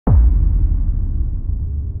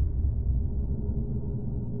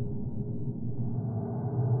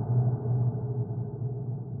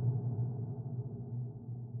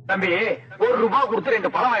தம்பி ₹1 கொடுத்து 2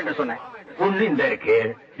 பழம் வாங்கிட்டு சொன்னேன். ஒண்ணு இந்த இருக்கு,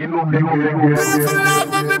 இன்னொன்னு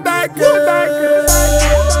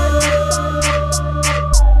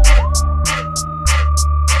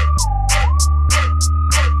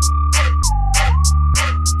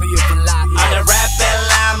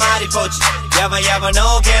எவனோ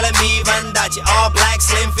கிளம்பி வந்தாச்சு. all black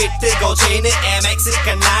slim fit go chain MX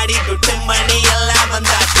கண்ணாடி துட்டு மணி எல்லாம்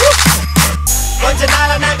வந்தாச்சு. கொஞ்ச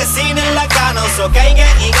நாளா நாங்க சீன் இல்ல காணோம். சோ கைங்க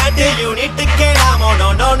இங்காட்டு யூனிட்டுக்கே நாமோ no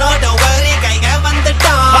no no don't worry கைங்க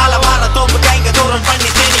வந்துட்டோம். வாழ தோப்பு கைங்க தூரம் பண்ணி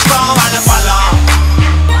தேடிப்போம். வாழைப்பழம்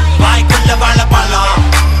வாய்க்குள்ள வாழைப்பழம்,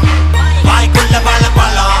 வாய்க்குள்ள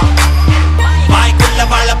வாழைப்பழம், வாய்க்குள்ள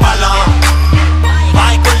வாழைப்பழம்,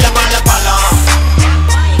 வாய்க்குள்ள வாழைப்பழம்,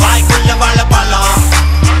 வாய்க்குள்ள வாழைப்பழம்,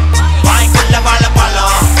 வாய்க்குள்ள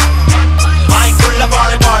வாழைப்பழம், வாய்க்குள்ள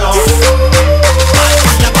வாழைப்பழம்.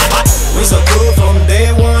 We so cool from day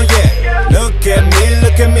one, yeah. Look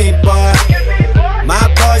at me, boy. My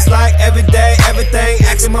boys like every day, everything.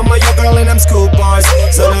 Asking mama, your girl in them school boys.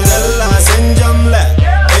 So the in jumla.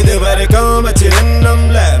 Either way they come, but you in them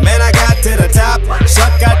left. Man, I got to the top,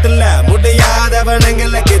 shot got the lap. Mudiyada, vananga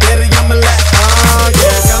like it, there you left. Oh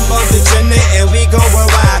yeah, come on to Chennai and we go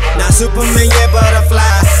worldwide. Not Superman, yeah,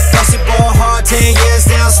 butterfly. Pussy boy hard, 10 years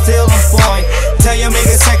now, still on point. Tell your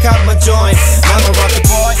nigga check out my joint. I'm a rocky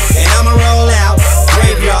boy and I'ma roll out.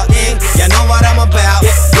 Graveyard in, you know what I'm about.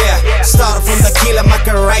 Yeah, started from the killer, I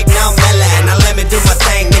can right now melon. Now let me do my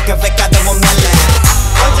thing, nigga, vekada mo melon.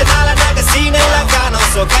 கொஞ்ச நாளா நாங்க scene எல்லாம் காணோம்.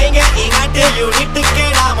 So கைங்க இங்காட்டு யூனிட்டுக்கே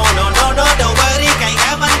நாமோ no no no don't worry கைங்க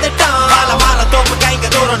வந்துட்டோம். வாழ தோப்பு கைங்க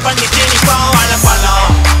தூரம் பண்ணி தேடிப்போம். வாழைப்பழம்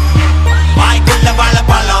வாய்க்குள்ள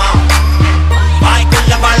வாழைப்பழம்,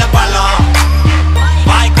 வாய்க்குள்ள வாழைப்பழம்,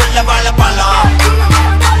 வாய்க்குள்ள வாழைப்பழம்,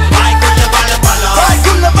 வாய்க்குள்ள வாழைப்பழம்,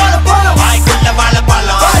 வாய்க்குள்ள வாழைப்பழம், வாய்க்குள்ள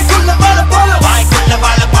வாழைப்பழம், வாய்க்குள்ள வாழைப்பழம், வாய்க்குள்ள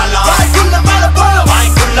வாழைப்பழம், வாய்க்குள்ள வாழைப்பழம்,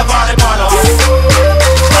 வாய்க்குள்ள வாழைப்பழம்.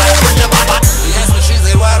 Yes, when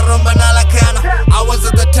Sheezay ரொம்ப நாளா காணோம். I was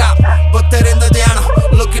at the top, but தெரிந்த தியானம்.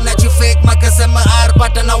 Looking at you fake, மக்கசம்ம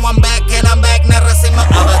ஆர்ப்பாட்டம். Now I'm back and I'm back, Narasimha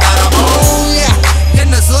அவதாரம். Oh yeah,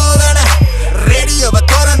 என்ன சோதனை, ரேடியோவை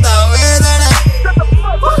திறந்தா வேதனை.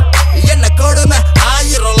 என்ன கொடுமை,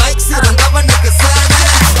 1000 likes இருந்தவனுக்கு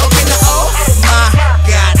சாதனை. Okay now, oh my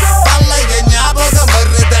god, பல்லைய ஞாபகம்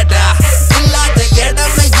வருதடா. இல்லாத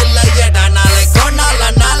இடமே இல்லையடா.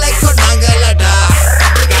 நாளை கொண்டாங்களடா.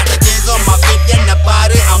 Got the jeans on my feet, என்ன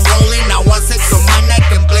பாரு, I'm rolling. Now 16 on my neck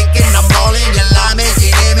and blinking, I'm rolling. எல்லாமே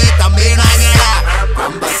இனிமே தம்பி நாங்கடா.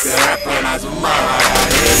 பம்பக்கு rapper நான் சும்மா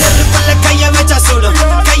செருப்புல கைய வச்சா சுடும்,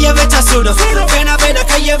 கைய வச்சா சுடும். வேணா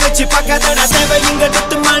கைய வச்சு பக்கத்தடா. தேவை இங்க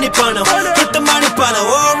துட்டு மணி பணம்.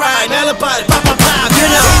 Alright, மேல பாரு பாப்பா pop, you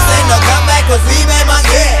know. This ain't no comeback 'cause we made my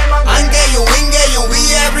get. அங்கேயும் இங்கேயும் we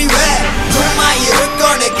everywhere. சும்மா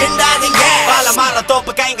இருக்கோன்னு கிண்டாதீங்க. வாழ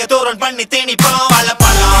தோப்பு கைங்க தூரம் பண்ணி தேடிப்போம்.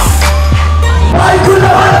 வாழைப்பழம் வாய்க்குள்ள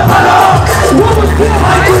வாழைப்பழம்,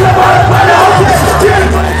 வாய்க்குள்ள வாழைப்பழம்,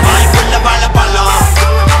 வாய்க்குள்ள வாழைப்பழம்,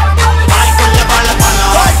 வாய்க்குள்ள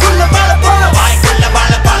வாழைப்பழம், வாய்க்குள்ள வாழைப்பழம், வாய்க்குள்ள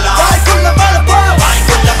வாழைப்பழம், வாய்க்குள்ள வாழைப்பழம்,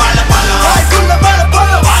 வாய்க்குள்ள வாழைப்பழம், வாய்க்குள்ள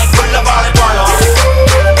வாழைப்பழம், வாய்க்குள்ள வாழைப்பழம்,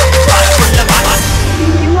 வாய்க்குள்ள வாழைப்பழம்.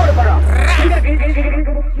 இன்னொரு பழம்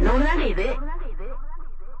இன்னொன்னு இது.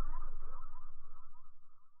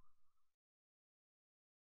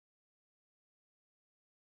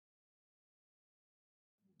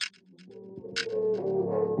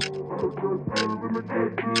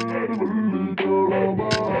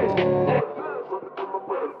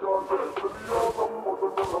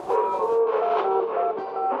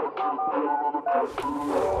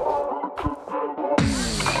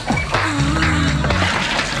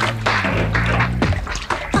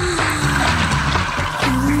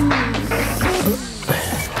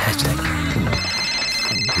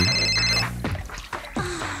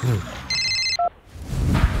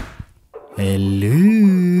 Hello.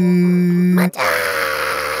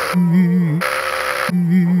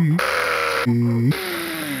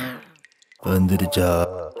 வந்துருச்சா?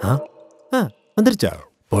 வந்துருச்சா?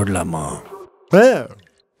 போடலாமா?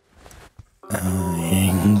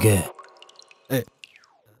 எங்க?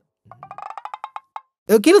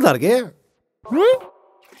 கீழே தான் இருக்கு.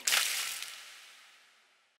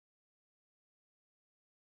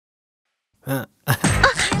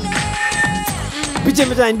 பிச்சை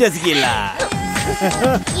மச்சான் இந்த ஸ்கில்லா.